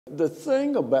The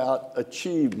thing about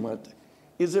achievement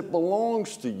is it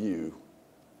belongs to you.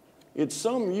 It's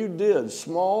something you did,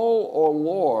 small or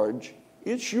large,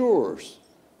 it's yours.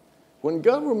 When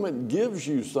government gives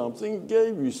you something, it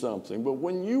gave you something. But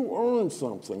when you earn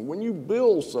something, when you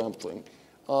build something,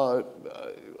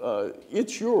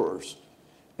 it's yours.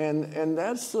 And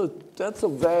that's a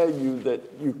value that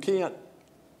you can't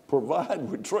provide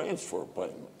with transfer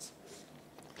payments.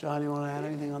 John, you want to add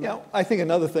anything on that? Yeah, I think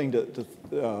another thing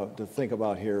to think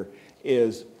about here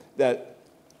is that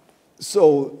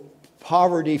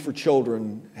poverty for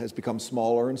children has become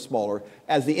smaller and smaller.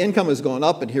 As the income has gone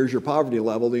up, and here's your poverty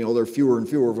level, there are fewer and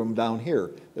fewer of them down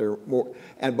here. There are more,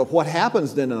 but what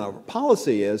happens then in our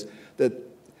policy is that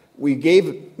we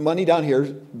gave money down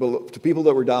here to people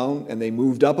that were down, and they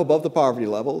moved up above the poverty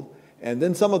level, and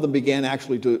then some of them began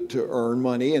actually to earn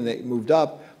money, and they moved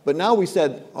up. But now we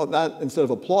said, instead of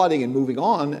applauding and moving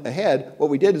on ahead, what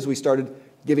we did is we started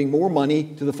giving more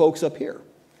money to the folks up here.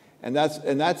 And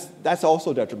that's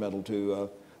also detrimental to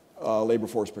labor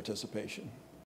force participation.